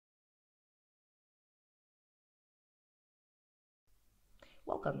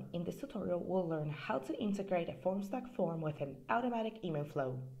Welcome. In this tutorial, we'll learn how to integrate a Formstack form with an automatic email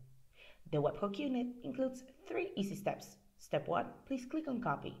flow. The webhook unit includes 3 easy steps. Step 1, please click on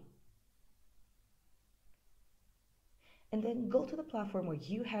copy. And then go to the platform where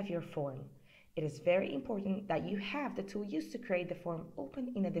you have your form. It is very important that you have the tool used to create the form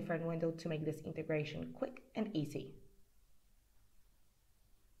open in a different window to make this integration quick and easy.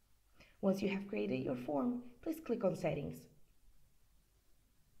 Once you have created your form, please click on Settings.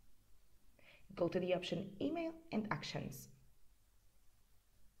 Go to the option Email and Actions.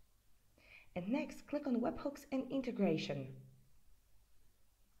 And next, click on Webhooks and Integration.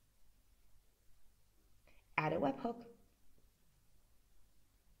 Add a webhook.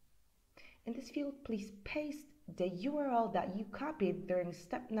 In this field, please paste the URL that you copied during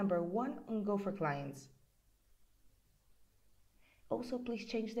step number 1 on Go for Clients. Also, please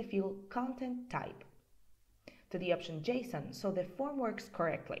change the field Content Type to the option JSON so the form works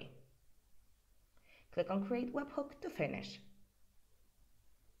correctly. Click on Create Webhook to finish.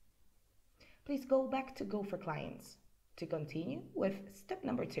 Please go back to Go for Clients to continue with step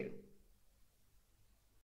number 2.